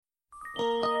And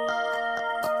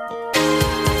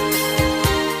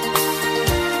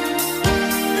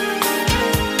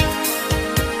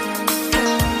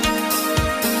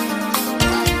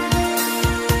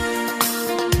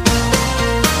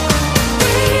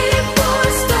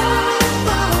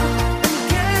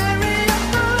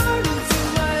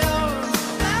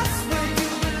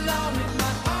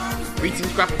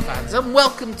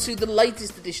welcome to the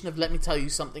latest edition of Let Me Tell You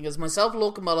Something, as myself,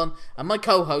 Lorcan Mullen, and my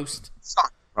co-host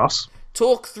Ross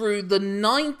talk through the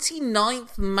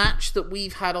 99th match that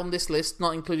we've had on this list,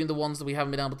 not including the ones that we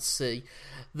haven't been able to see,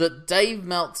 that Dave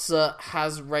Meltzer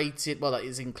has rated. Well, that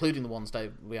is including the ones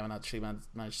Dave we haven't actually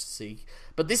managed to see.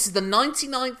 But this is the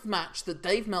 99th match that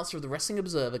Dave Meltzer of the Wrestling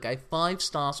Observer gave 5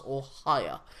 stars or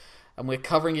higher, and we're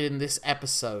covering it in this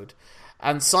episode.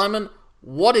 And Simon,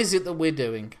 what is it that we're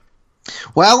doing?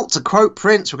 Well, to quote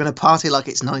Prince, we're going to party like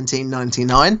it's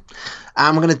 1999,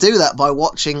 and we're going to do that by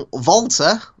watching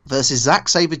Volta versus Zack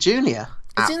Sabre Jr.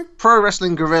 at Pro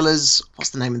Wrestling Guerrillas.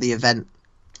 What's the name of the event?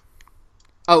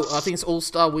 Oh, I think it's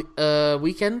All-Star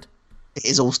Weekend? It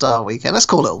is All-Star Weekend. Let's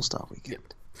call it All-Star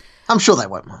Weekend. Yep. I'm sure they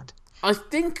won't mind. I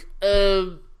think,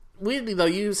 weirdly though,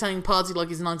 you saying party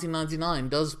like it's 1999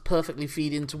 does perfectly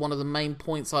feed into one of the main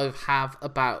points I have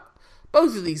about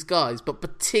both of these guys, but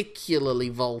particularly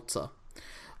Volta.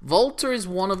 Volta is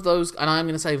one of those, and I'm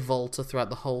going to say Volta throughout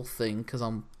the whole thing, because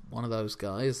I'm one of those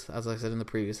guys, as I said in the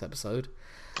previous episode.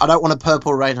 I don't want a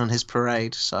purple rain on his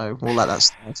parade, so we'll let that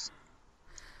stand.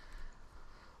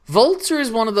 Volta is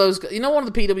one of those, you know, one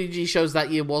of the PWG shows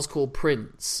that year was called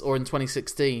Prince, or in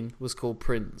 2016 was called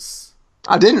Prince.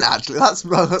 I didn't actually, that's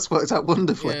worked out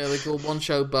wonderfully. Yeah, they called one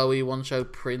show Bowie, one show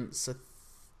Prince. I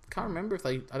can't remember if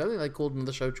I don't think they called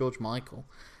another show George Michael.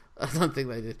 I don't think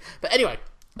they did. But anyway,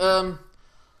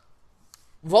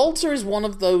 Volta is one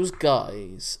of those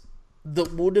guys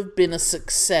that would have been a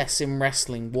success in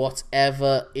wrestling,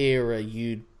 whatever era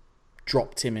you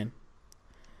dropped him in.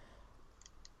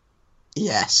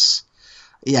 Yes,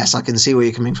 I can see where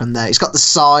you're coming from there. He's got the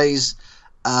size,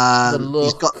 the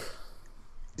look.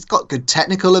 He's got good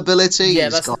technical ability. Yeah,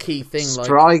 that's the key thing.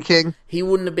 Striking. Like, he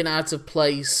wouldn't have been out of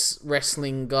place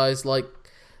wrestling guys like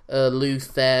Lou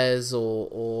Thez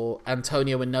or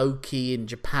Antonio Inoki in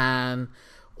Japan,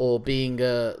 or being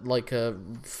a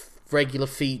regular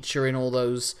feature in all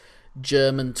those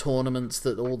German tournaments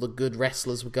that all the good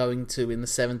wrestlers were going to in the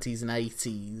 70s and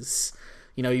 80s.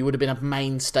 You know, he would have been a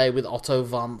mainstay with Otto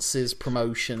Wanz's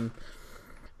promotion.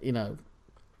 You know,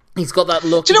 he's got that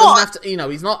look. Do you know what?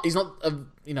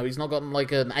 He's not got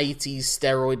like an 80s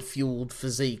steroid fueled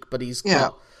physique, but he's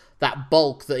got that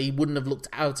bulk that he wouldn't have looked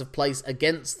out of place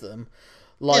against them.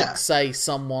 Like, say,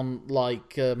 someone like...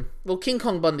 King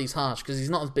Kong Bundy's harsh, because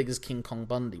he's not as big as King Kong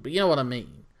Bundy, but you know what I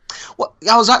mean. Well,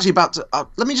 I was actually about to...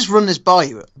 let me just run this by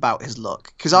you about his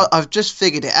look, because I've just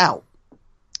figured it out.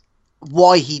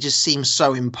 Why he just seems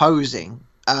so imposing.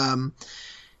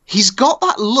 He's got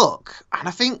that look, and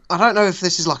I don't know if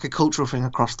this is like a cultural thing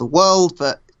across the world,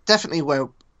 but definitely where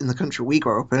in the country we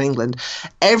grew up in England,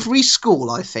 every school,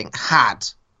 I think, had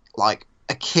like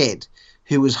a kid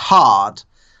who was hard,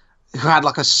 who had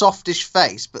like a softish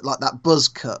face, but like that buzz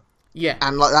cut. Yeah.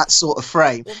 And like that sort of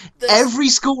frame. Well, every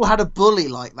school had a bully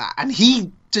like that. And he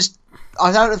just,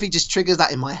 I don't know if he just triggers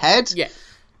that in my head. Yeah.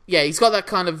 Yeah, he's got that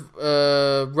kind of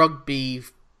rugby,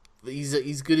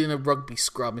 he's good in a rugby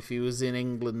scrum if he was in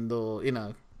England or, you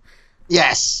know.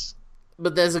 Yes.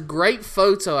 But there's a great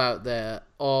photo out there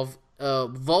of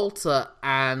Volta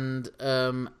and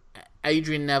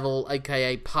Adrian Neville,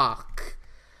 aka Puck,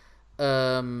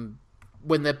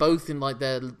 when they're both in like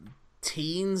their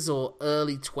teens or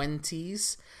early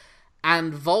 20s,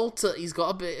 and Volta, he's got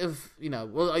a bit of, you know,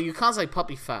 well, you can't say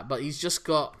puppy fat, but he's just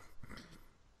got,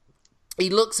 he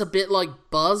looks a bit like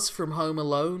Buzz from Home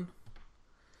Alone.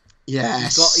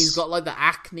 Yes. He's got like the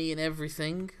acne and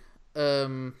everything,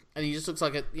 and he just looks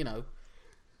like a, you know,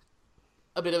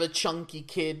 a bit of a chunky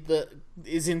kid that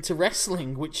is into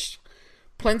wrestling, which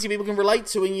plenty of people can relate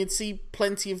to, and you'd see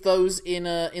plenty of those in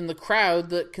the crowd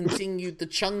that continued the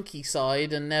chunky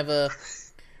side and never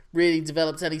really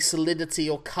developed any solidity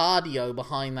or cardio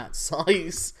behind that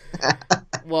size,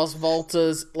 whilst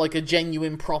Volta's like a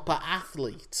genuine proper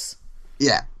athlete.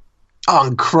 Yeah. Oh,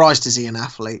 and Christ, is he an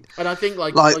athlete? And I think,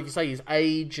 like you say, his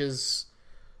age has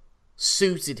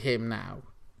suited him now.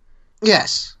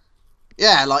 Yes.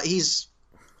 Yeah, like he's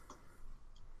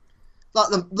like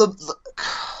the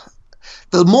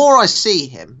more I see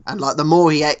him, and like the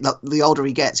more the older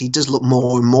he gets, he does look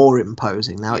more and more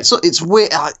imposing. Now it's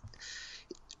weird.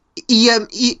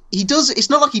 He does. It's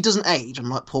not like he doesn't age.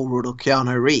 Unlike Paul Rudd or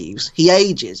Keanu Reeves, he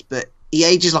ages, but he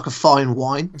ages like a fine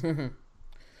wine.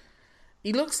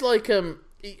 He looks like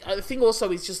I think also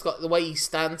he's just got the way he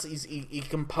stands. He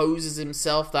composes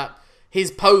himself. That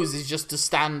his pose is just to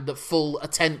stand at full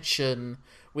attention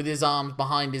with his arms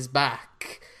behind his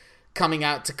back, coming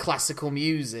out to classical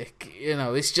music. You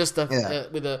know, it's just with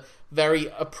a very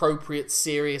appropriate,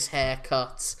 serious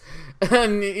haircut,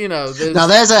 and you know. Now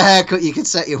there's a haircut you could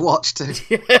set your watch to.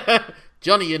 Yeah,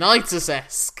 Johnny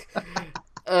Unitas-esque.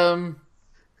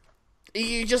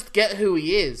 You just get who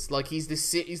he is. Like he's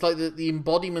like the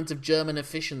embodiment of German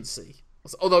efficiency.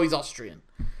 Although he's Austrian.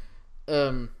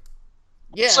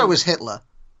 Yeah. So was Hitler.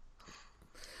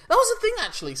 That was the thing,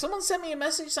 actually. Someone sent me a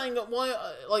message saying that why,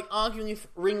 like, arguing if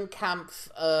Ringkampf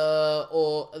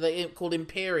or they called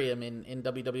Imperium in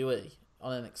WWE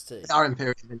on NXT. Our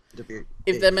Imperium in WWE.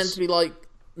 If they're meant to be like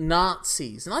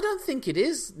Nazis, and I don't think it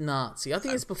is Nazi. I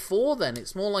think it's before then.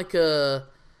 It's more like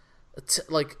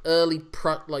like early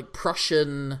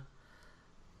Prussian,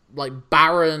 like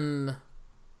Baron,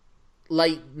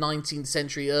 late 19th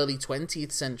century, early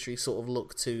 20th century sort of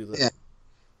look to them.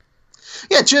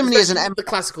 Yeah, Germany is the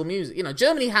classical music. You know,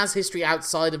 Germany has history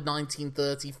outside of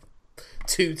 1932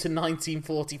 to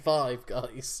 1945,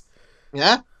 guys.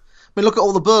 Yeah? I mean, look at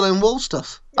all the Berlin Wall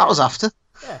stuff. That was after.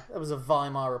 Yeah, there was a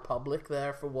Weimar Republic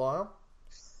there for a while.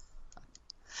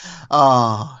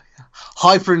 Oh,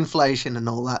 hyperinflation and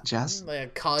all that jazz. They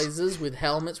had Kaisers with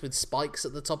helmets with spikes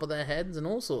at the top of their heads and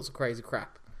all sorts of crazy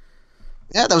crap.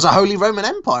 Yeah, there was a Holy Roman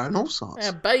Empire and all sorts.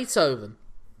 Yeah, Beethoven.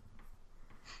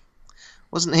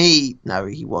 Wasn't he? No,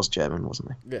 he was German,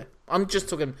 wasn't he? Yeah, I'm just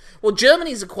talking. Well,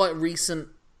 Germany's a quite recent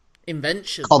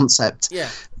invention. Concept. Yeah.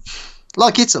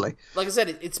 Like Italy. Like I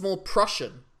said, it's more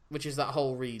Prussian, which is that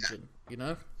whole region, you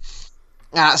know?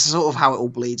 Yeah, that's sort of how it all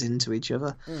bleeds into each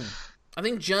other. I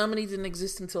think Germany didn't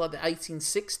exist until like the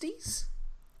 1860s,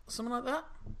 something like that.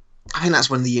 I think that's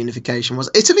when the unification was.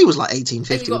 Italy was like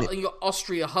 1850. And you got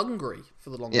Austria-Hungary for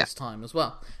the longest time as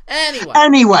well.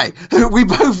 Anyway, we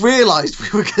both realised we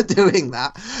were doing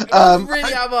that.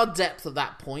 Really out of our depth at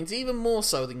that point, even more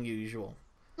so than usual.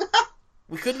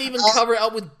 We couldn't even cover it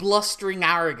up with blustering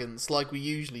arrogance like we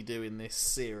usually do in this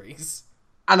series.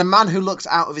 And a man who looks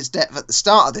out of his depth at the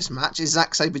start of this match is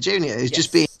Zack Sabre Jr., who's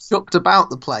just being chucked about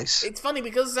the place. It's funny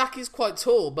because Zack is quite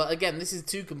tall, but again, this is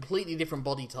two completely different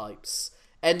body types.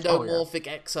 Endomorphic,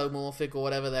 exomorphic, or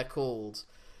whatever they're called.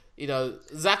 You know,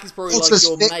 Zack is probably like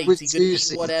your mate. He could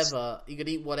eat whatever. He could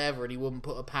eat whatever, and he wouldn't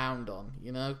put a pound on.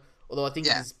 You know, although I think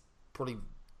he's probably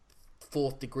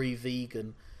 4th degree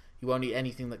vegan. He won't eat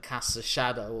anything that casts a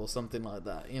shadow or something like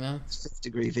that. You know, 5th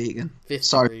degree vegan.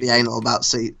 Sorry to be anal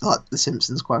about like the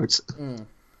Simpsons quotes.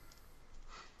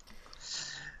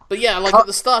 But yeah, like at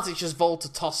the start, it's just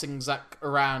Volta tossing Zack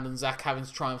around and Zack having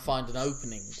to try and find an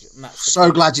opening. And that's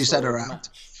so glad you said around.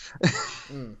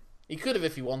 He could have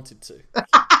if he wanted to.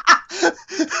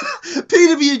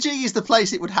 PWG is the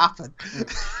place it would happen.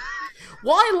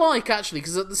 What I like, actually,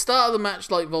 because at the start of the match,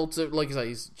 like Volta, like I say,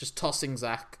 he's just tossing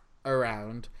Zack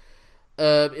around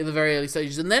in the very early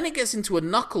stages. And then it gets into a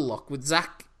knuckle lock with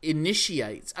Zack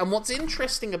initiates. And what's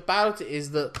interesting about it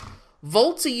is that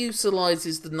Volta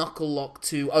utilizes the knuckle lock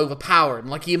to overpower him.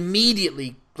 Like, he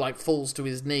immediately falls to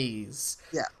his knees.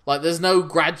 Yeah. Like, there's no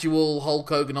gradual Hulk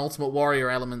Hogan Ultimate Warrior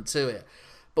element to it.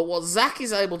 But what Zack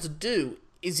is able to do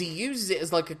is he uses it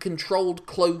as, like, a controlled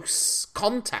close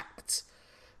contact.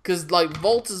 Because, like,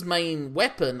 Volta's main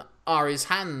weapon are his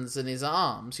hands and his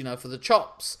arms, you know, for the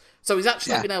chops. So he's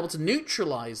actually been able to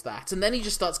neutralize that. And then he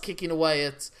just starts kicking away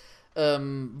at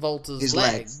Volta's his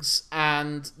legs,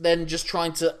 and then just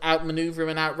trying to outmaneuver him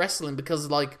and out-wrestle him because,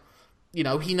 like, you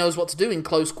know, he knows what to do in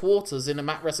close quarters in a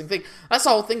mat wrestling thing. That's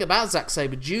the whole thing about Zack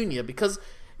Sabre Jr., because,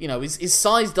 you know, his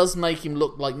size does make him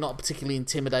look like not a particularly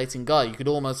intimidating guy. You could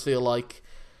almost feel like,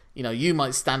 you know, you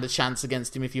might stand a chance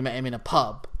against him if you met him in a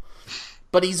pub.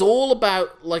 But he's all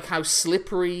about, like, how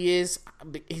slippery he is.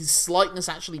 His slightness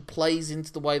actually plays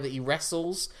into the way that he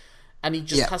wrestles. And he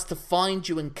just has to find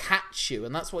you and catch you.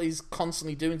 And that's what he's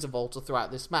constantly doing to Volta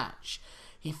throughout this match.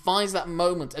 He finds that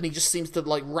moment and he just seems to,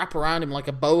 like, wrap around him like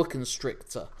a boa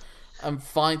constrictor. And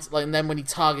finds, like, and then when he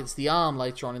targets the arm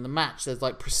later on in the match, there's,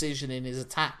 like, precision in his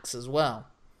attacks as well.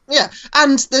 Yeah,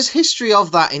 and there's history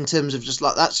of that in terms of just,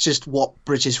 like, that's just what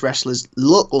British wrestlers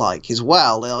look like as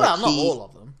well. Like, well, not all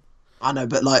of them. I know,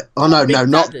 but, like,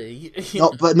 not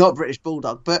British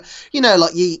Bulldog. But, you know,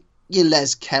 like, your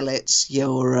Les Kellets,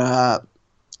 your I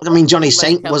mean, Johnny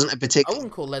Saint wasn't a particular. I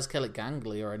wouldn't call Les Kellett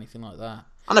gangly or anything like that.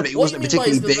 I know, but he wasn't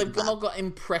particularly big. They've not got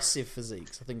impressive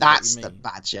physiques. I think that's what you mean. the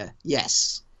badger.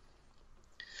 Yes.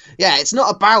 Yeah, it's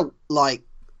not about, like,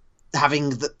 having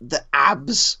the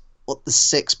abs or the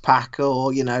 6-pack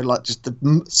or, you know, like, just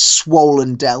the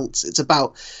swollen delts. It's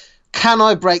about can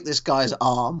I break this guy's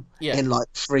arm Yeah. in like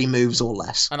 3 moves or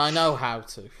less? And I know how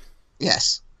to.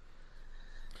 Yes.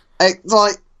 It's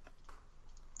like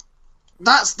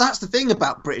that's the thing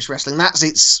about British wrestling. That's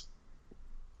its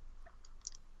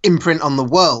imprint on the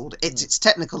world. It's its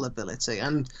technical ability,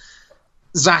 and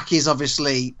Zack is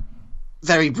obviously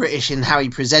very British in how he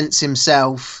presents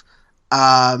himself,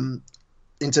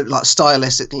 into like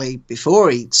stylistically before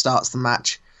he starts the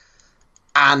match,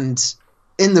 and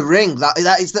in the ring.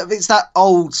 It's that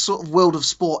old sort of World of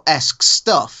Sport-esque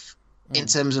stuff in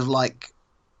terms of like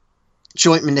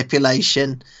joint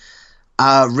manipulation,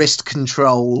 wrist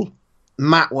control,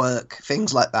 mat work,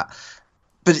 things like that.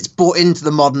 But it's brought into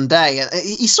the modern day, and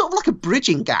he's sort of like a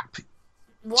bridging gap.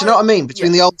 Do you know what I mean?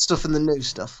 Between the old stuff and the new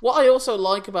stuff. What I also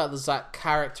like about the Zack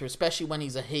character, especially when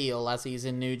he's a heel, as he's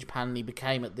in New Japan and he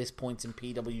became at this point in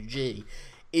PWG,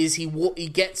 is he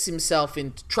gets himself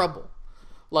into trouble.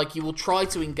 Like, he will try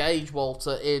to engage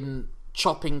Walter in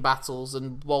chopping battles,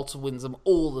 and Walter wins them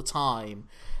all the time.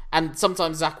 And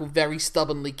sometimes Zack will very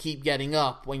stubbornly keep getting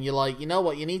up when you're like, you know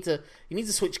what, you need to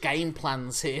switch game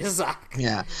plans here, Zack.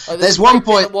 Yeah. Like, there's one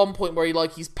point at one point where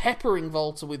he's peppering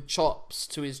Walter with chops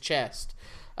to his chest,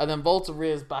 and then Walter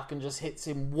rears back and just hits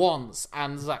him once,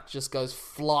 and Zack just goes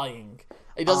flying.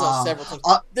 He does that several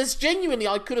times. There's genuinely,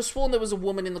 I could have sworn there was a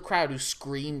woman in the crowd who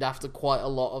screamed after quite a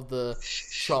lot of the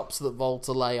chops that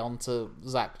Walter lay onto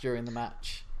Zack during the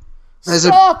match.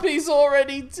 Stop! He's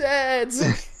already dead!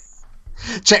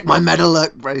 Check my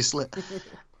Metalurk bracelet.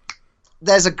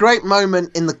 There's a great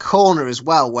moment in the corner as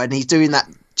well when he's doing that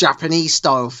Japanese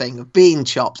style thing of being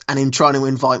chopped and him trying to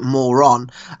invite more on.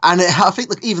 And I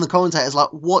think even the commentator's like,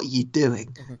 "What are you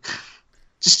doing?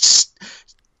 just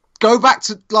go back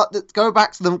to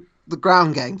the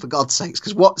ground game, for God's sakes,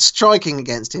 because what's striking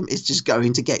against him is just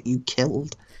going to get you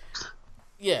killed."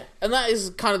 Yeah, and that is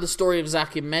kind of the story of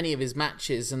Zack in many of his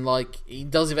matches, and like, he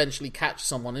does eventually catch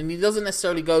someone, and he doesn't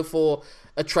necessarily go for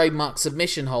a trademark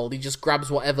submission hold. He just grabs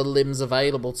whatever limbs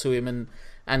available to him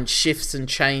and shifts and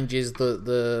changes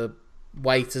the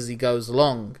weight as he goes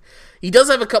along. He does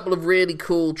have a couple of really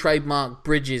cool trademark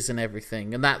bridges and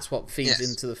everything, and that's what feeds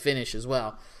into the finish as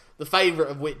well. The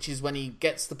favourite of which is when he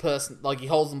gets the person, like, he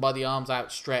holds them by the arms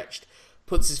outstretched,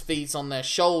 puts his feet on their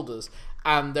shoulders,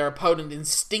 and their opponent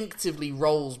instinctively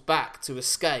rolls back to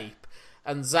escape,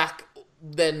 and Zack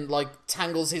then, like,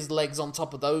 tangles his legs on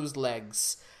top of those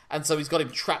legs, and so he's got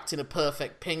him trapped in a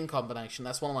perfect pin combination.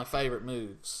 That's one of my favourite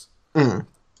moves that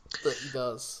he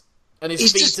does. And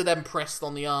his feet are then pressed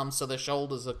on the arms so their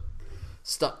shoulders are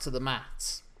stuck to the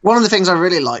mat. One of the things I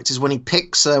really liked is when he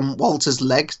picks Walter's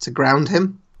leg to ground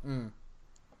him.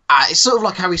 It's sort of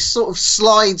like how he sort of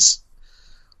slides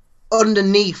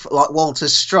underneath like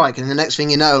Walter's strike, and the next thing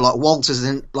you know, like, Walter's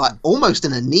in like almost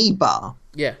in a knee bar.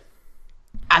 Yeah,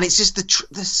 and it's just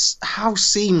this how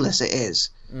seamless it is.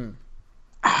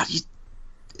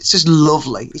 It's just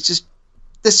lovely. It's just,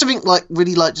 there's something like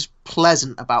really like just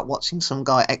pleasant about watching some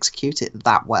guy execute it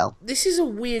that well. This is a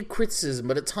weird criticism,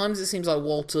 but at times it seems like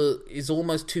Walter is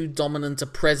almost too dominant a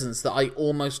presence that I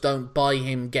almost don't buy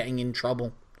him getting in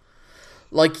trouble.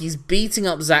 Like, he's beating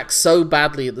up Zack so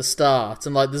badly at the start,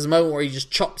 and like, there's a moment where he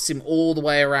just chops him all the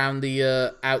way around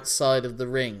the outside of the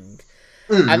ring,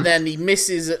 and then he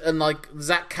misses, and like,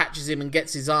 Zack catches him and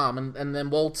gets his arm, and then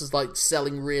Walter's like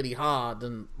selling really hard,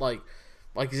 and like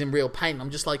he's in real pain. I'm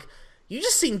just like, you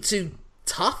just seem too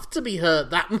tough to be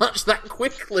hurt that much that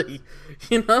quickly,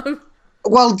 you know?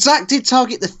 Well, Zack did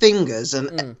target the fingers,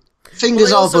 and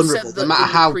fingers are vulnerable no matter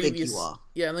how big you are.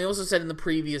 Yeah, and they also said in the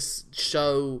previous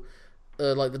show,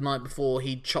 like the night before,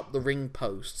 he'd chopped the ring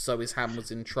post, so his hand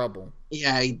was in trouble.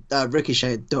 Yeah,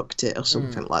 Ricochet ducked it or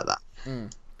something like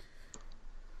that.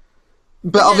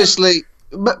 But obviously,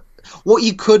 but what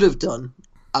you could have done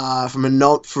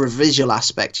for a visual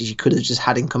aspect is you could have just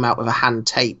had him come out with a hand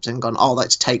taped and gone, "Oh,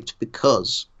 that's taped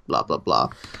because blah blah blah."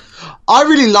 I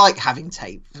really like having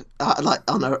tape, like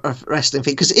on a wrestling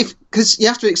thing, because you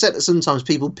have to accept that sometimes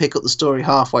people pick up the story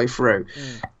halfway through.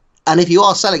 And if you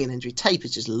are selling an injury, tape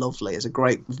is just lovely. It's a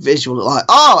great visual, like,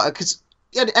 because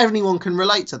anyone can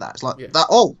relate to that. It's like that.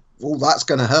 Oh, that's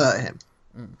going to hurt him.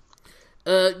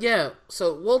 Yeah.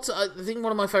 So Walter, I think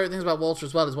one of my favorite things about Walter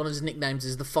as well is one of his nicknames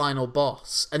is the Final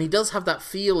Boss, and he does have that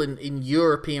feel in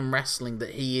European wrestling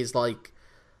that he is like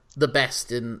the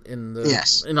best in the.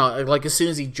 Yes. You know, like, as soon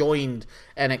as he joined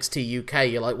NXT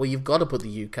UK, you're like, well, you've got to put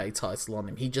the UK title on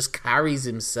him. He just carries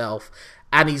himself,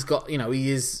 and he's got,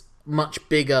 he is much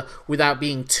bigger without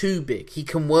being too big. He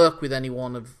can work with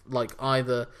anyone of like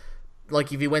either,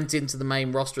 like, if he went into the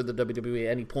main roster of the WWE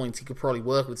at any point, he could probably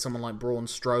work with someone like Braun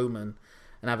Strowman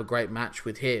and have a great match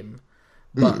with him.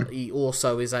 but he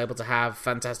also is able to have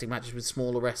fantastic matches with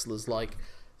smaller wrestlers like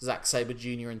Zack Sabre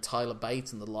Jr. and Tyler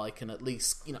Bate and the like, and at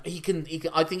least he can.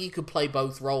 I think he could play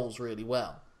both roles really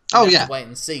well. Wait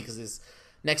and see, because there's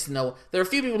next to no. There are a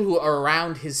few people who are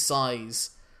around his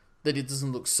size that it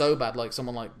doesn't look so bad, like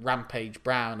someone like Rampage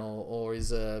Brown or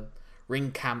his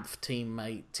Ringkampf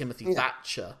teammate Timothy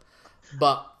Thatcher.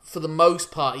 But for the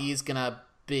most part, he is gonna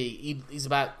be.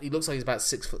 He looks like he's about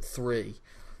 6'3",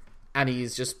 and he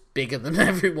is just bigger than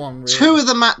everyone. Really. Two of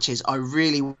the matches I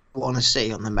really want to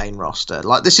see on the main roster.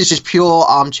 Like, this is just pure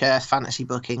armchair fantasy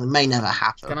booking. It may never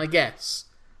happen. Can I guess?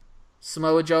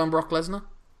 Samoa Joe and Brock Lesnar?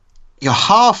 You're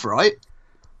half right.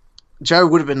 Joe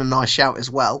would have been a nice shout as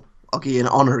well. I'll give you an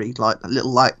honorary, a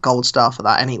little gold star for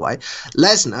that anyway.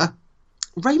 Lesnar,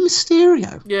 Rey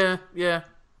Mysterio. Yeah.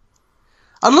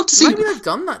 I'd love to see. Maybe they've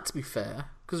done that, to be fair,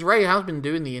 because Rey has been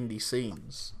doing the indie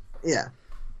scenes. Yeah.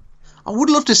 I would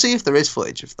love to see if there is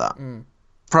footage of that.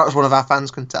 Perhaps one of our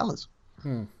fans can tell us.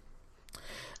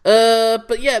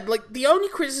 But yeah, the only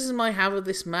criticism I have of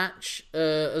this match,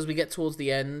 as we get towards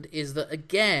the end, is that,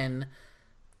 again,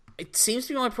 it seems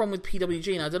to be my problem with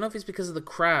PWG, and I don't know if it's because of the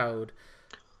crowd.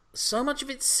 So much of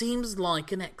it seems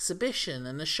like an exhibition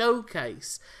and a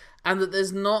showcase, and that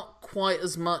there's not quite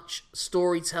as much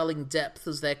storytelling depth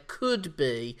as there could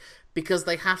be, because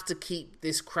they have to keep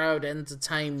this crowd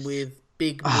entertained with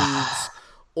big moves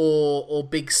or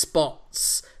big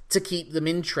spots to keep them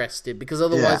interested, because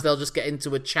otherwise they'll just get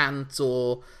into a chant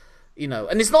or,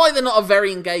 and it's not like they're not a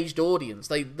very engaged audience.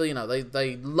 They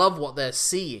love what they're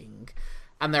seeing,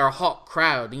 and they're a hot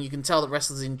crowd, and you can tell that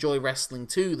wrestlers enjoy wrestling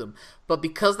to them. But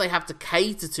because they have to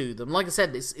cater to them, like I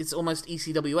said, it's almost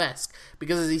ECW-esque,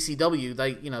 because as ECW,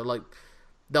 they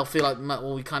they'll feel like,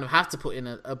 well, we kind of have to put in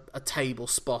a table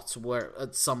spot where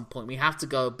at some point we have to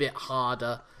go a bit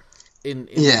harder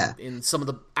in some of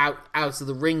the out of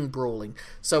the ring brawling.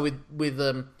 So with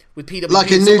PWG,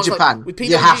 like in New Japan, with PWG,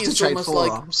 you have to it's trade almost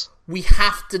forearms. We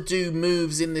have to do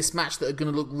moves in this match that are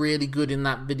going to look really good in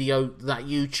that video, that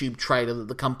YouTube trailer that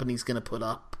the company's going to put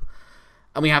up,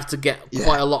 and we have to get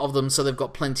quite a lot of them, so they've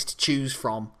got plenty to choose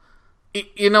from.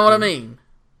 You know what I mean?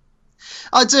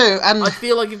 I do, and I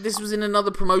feel like if this was in another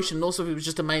promotion, also if it was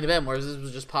just a main event, whereas this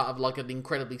was just part of an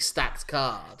incredibly stacked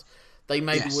card, they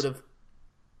maybe would have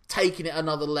taken it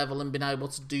another level and been able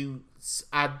to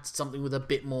add something with a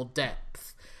bit more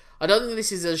depth. I don't think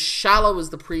this is as shallow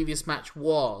as the previous match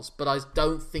was, but I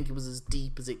don't think it was as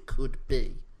deep as it could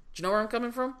be. Do you know where I'm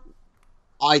coming from?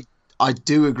 I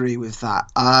do agree with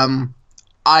that.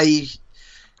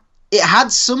 It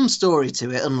had some story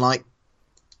to it, unlike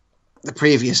the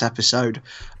previous episode,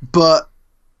 but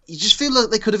you just feel like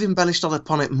they could have embellished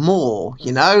upon it more.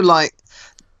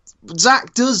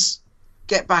 Zack does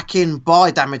get back in by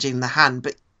damaging the hand,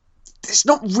 but it's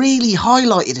not really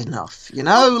highlighted enough,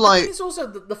 It's also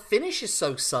the finish is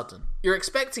so sudden. You're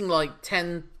expecting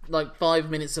 5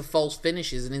 minutes of false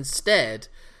finishes, and instead,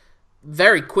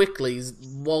 very quickly,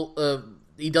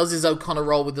 he does his O'Connor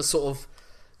roll with the sort of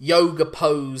yoga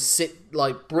pose,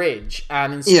 bridge,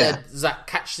 and instead Zack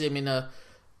catches him in a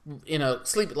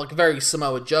sleep, like a very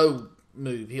Samoa Joe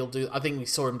move. He'll do. I think we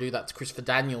saw him do that to Christopher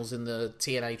Daniels in the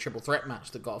TNA Triple Threat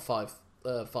match that got a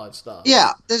 5 stars.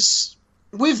 Yeah, there's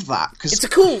with that, because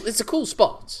it's a cool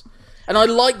spot, and I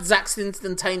like Zack's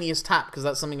instantaneous tap, because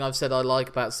that's something I've said I like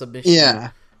about submission.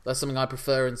 Yeah, that's something I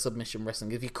prefer in submission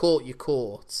wrestling. If you're caught, you're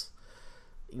caught,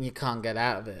 and you can't get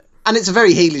out of it. And it's a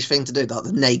very heelish thing to do, like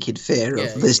the naked fear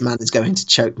of this man is going to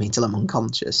choke me till I'm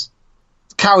unconscious.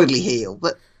 Cowardly heel,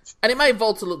 but. And it made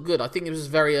Volta look good. I think it was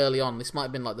very early on. This might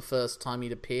have been the first time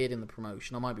he'd appeared in the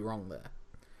promotion. I might be wrong there.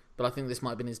 But I think this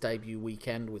might have been his debut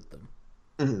weekend with them.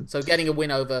 Mm-hmm. So getting a win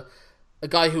over a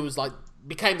guy who was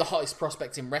became the hottest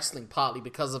prospect in wrestling, partly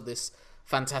because of this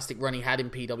fantastic run he had in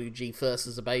PWG, first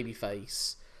as a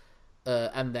babyface,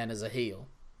 and then as a heel.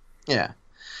 Yeah.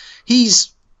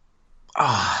 He's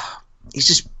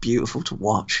just beautiful to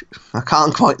watch. I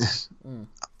can't quite...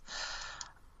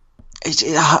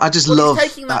 I just love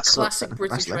he's taking that classic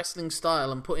British wrestling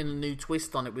style and putting a new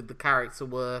twist on it with the character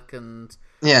work and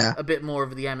a bit more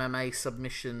of the MMA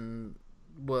submission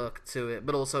work to it,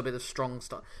 but also a bit of strong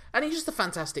stuff. And he's just a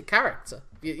fantastic character.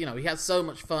 He has so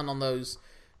much fun on those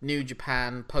New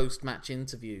Japan post-match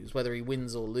interviews, whether he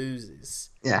wins or loses.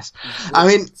 Yes. I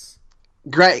mean,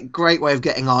 great way of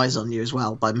getting eyes on you as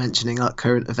well, by mentioning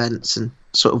current events and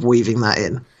sort of weaving that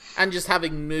in. And just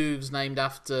having moves named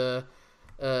after...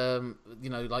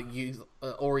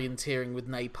 orienteering with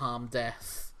Napalm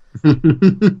Death.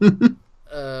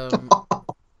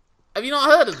 Have you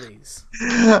not heard of these?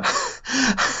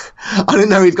 I didn't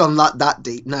know he'd gone that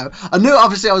deep. No, I knew.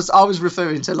 Obviously, I was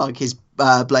referring to his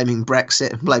blaming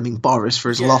Brexit and blaming Boris for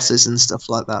his losses and stuff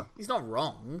like that. He's not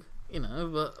wrong,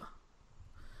 but...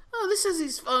 Oh, this says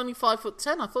he's only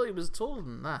 5'10". I thought he was taller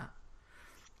than that.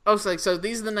 Oh, so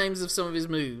these are the names of some of his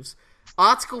moves.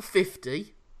 Article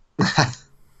 50.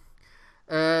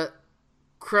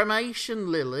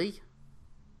 Cremation Lily.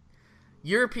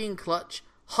 European Clutch.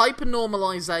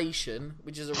 Hypernormalization,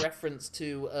 which is a reference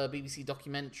to a BBC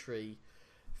documentary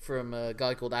from a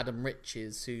guy called Adam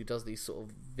Riches, who does these sort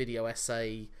of video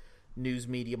essay news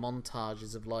media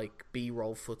montages of like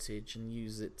B-roll footage and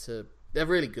use it to... They're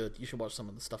really good. You should watch some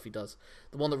of the stuff he does.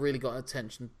 The one that really got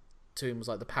attention to him was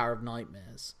like The Power of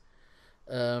Nightmares.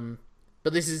 But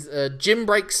this is a Gym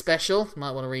Break Special.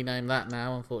 Might want to rename that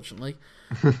now, unfortunately.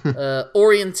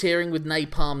 Orienteering with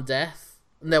Napalm Death,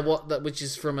 which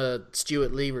is from a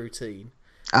Stuart Lee routine.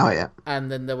 Oh, yeah. And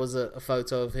then there was a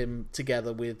photo of him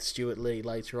together with Stuart Lee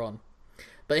later on.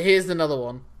 But here's another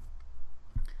one.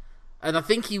 And I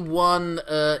think he won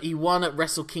at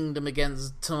Wrestle Kingdom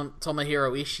against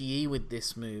Tomohiro Ishii with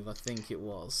this move, I think it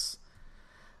was.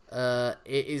 It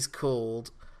is called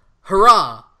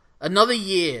Hurrah! Another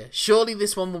year. Surely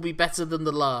this one will be better than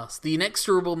the last. The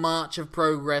inexorable march of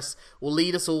progress will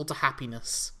lead us all to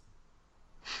happiness.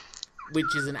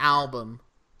 Which is an album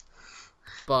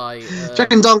by... Do you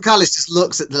reckon Don Callis just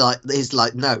looks at his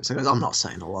notes and goes, I'm not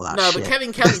saying all of that shit. No, but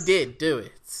Kevin Kelly did do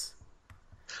it.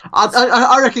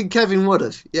 I reckon Kevin would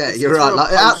have. Yeah, you're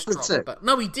right.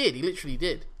 No, he did. He literally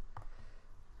did.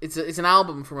 It's an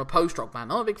album from a post-rock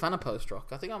band. I'm a big fan of post-rock.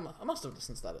 I think I must have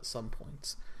listened to that at some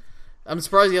point. I'm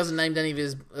surprised he hasn't named any of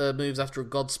his moves after a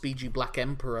Godspeed You Black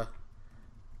Emperor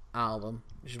album,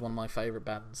 which is one of my favourite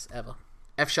bands ever.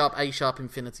 F sharp, A sharp,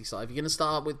 Infinity Side. If you're going to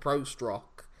start with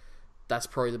post-rock, that's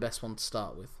probably the best one to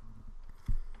start with.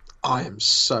 I am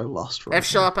so lost right F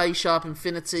sharp, A sharp,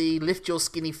 Infinity, Lift Your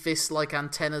Skinny Fists Like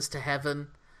Antennas to Heaven,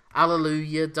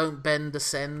 Alleluia, Don't Bend,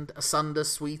 Ascend, Asunder,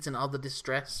 Sweet and Other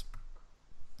Distress.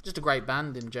 Just a great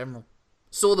band in general.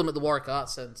 Saw them at the Warwick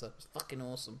Arts Centre. It was fucking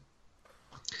awesome.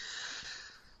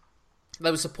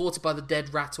 They were supported by the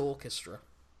Dead Rat Orchestra.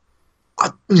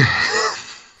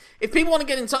 If people want to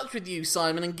get in touch with you,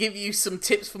 Simon, and give you some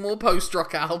tips for more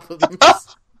post-rock albums...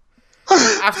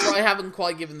 After I haven't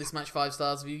quite given this match 5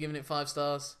 stars, have you given it 5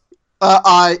 stars?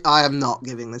 I am not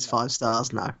giving this 5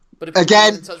 stars, no. But if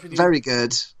again, in touch with you, very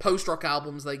good. Post-rock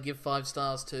albums they give 5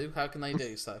 stars to. How can they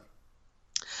do so?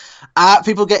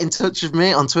 People get in touch with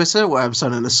me on Twitter, where I'm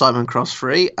known as Simon Cross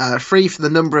Free. Free for the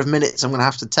number of minutes I'm going to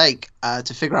have to take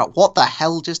to figure out what the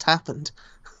hell just happened.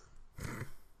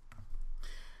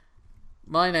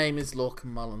 My name is Lorcan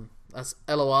Mullen. That's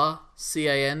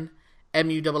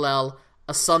LORCANMULL.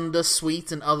 Asunder,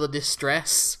 Sweet and Other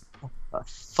Distress. For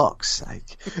fuck's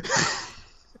sake.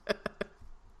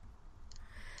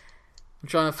 I'm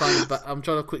trying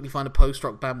to quickly find a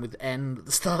post-rock band with N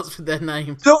that starts with their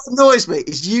name. What annoys me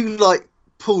is you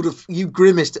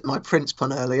grimaced at my Prince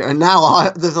pun earlier, and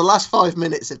now the last 5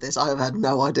 minutes of this, I have had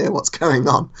no idea what's going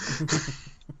on.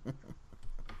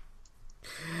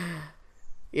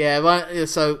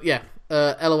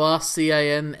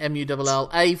 LORCANMULL.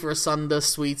 A for Asunder,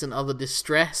 Sweet and Other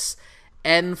Distress.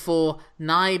 N for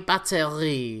Nai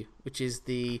Batterie, which is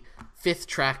the 5th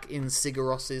track in Sigur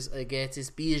Ros's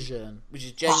Agetis Biergen, which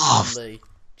is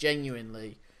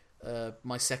genuinely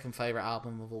my second favourite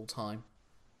album of all time.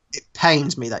 It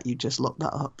pains me that you just looked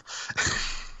that up.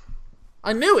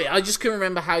 I knew it, I just couldn't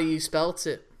remember how you spelt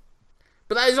it.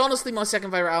 But that is honestly my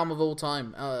second favourite album of all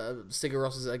time, Sigur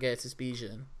Ros's Agetis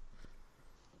Biergen.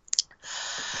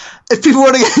 If people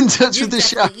want to get in touch with the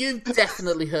show... You've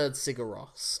definitely heard Sigur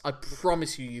Rós. I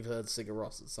promise you've heard Sigur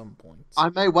Rós at some point. I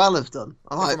may well have done.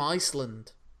 They're from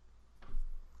Iceland.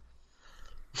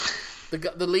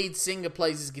 The lead singer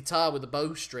plays his guitar with a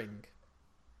bowstring.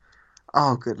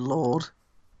 Oh, good lord.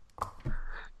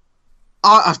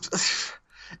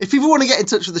 If people want to get in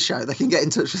touch with the show, they can get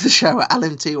in touch with the show at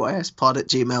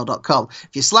lmtyspod@gmail.com.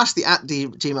 If you slash the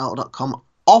 @gmail.com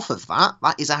off of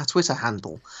that is our Twitter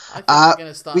handle. I think we're going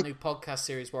to start a new podcast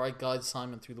series where I guide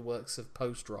Simon through the works of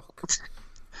post-rock.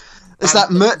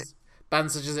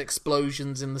 Bands such as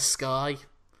Explosions in the Sky.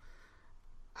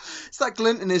 It's that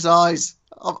glint in his eyes.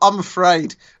 I'm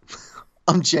afraid.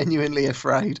 I'm genuinely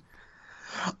afraid.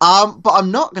 But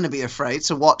I'm not going to be afraid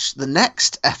to watch the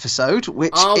next episode,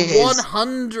 which our is...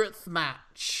 100th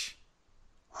match.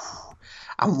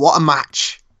 And what a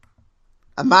match.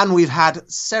 A man we've had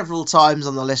several times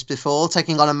on the list before,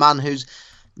 taking on a man who's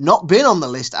not been on the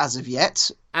list as of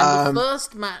yet. And the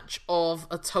first match of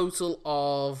a total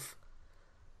of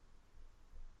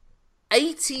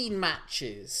 18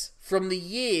 matches from the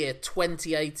year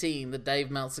 2018 that Dave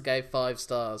Meltzer gave 5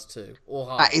 stars to, or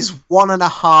half. That is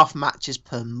 1.5 matches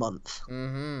per month.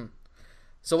 Mm-hmm.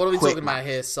 So what are we talking about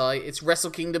here, Si? It's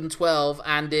Wrestle Kingdom 12,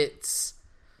 and it's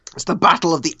the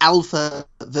battle of the Alpha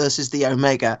versus the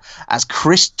Omega, as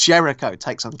Chris Jericho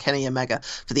takes on Kenny Omega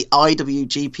for the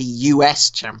IWGP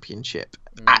US Championship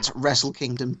at Wrestle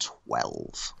Kingdom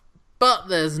 12. But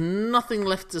there's nothing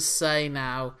left to say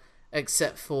now,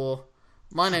 except for,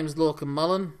 my name's Lorcan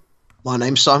Mullen. My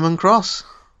name's Simon Cross.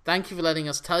 Thank you for letting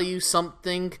us tell you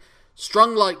something.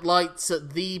 Strung like lights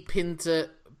at the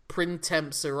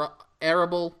Printemps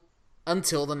Arable.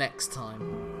 Until the next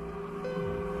time.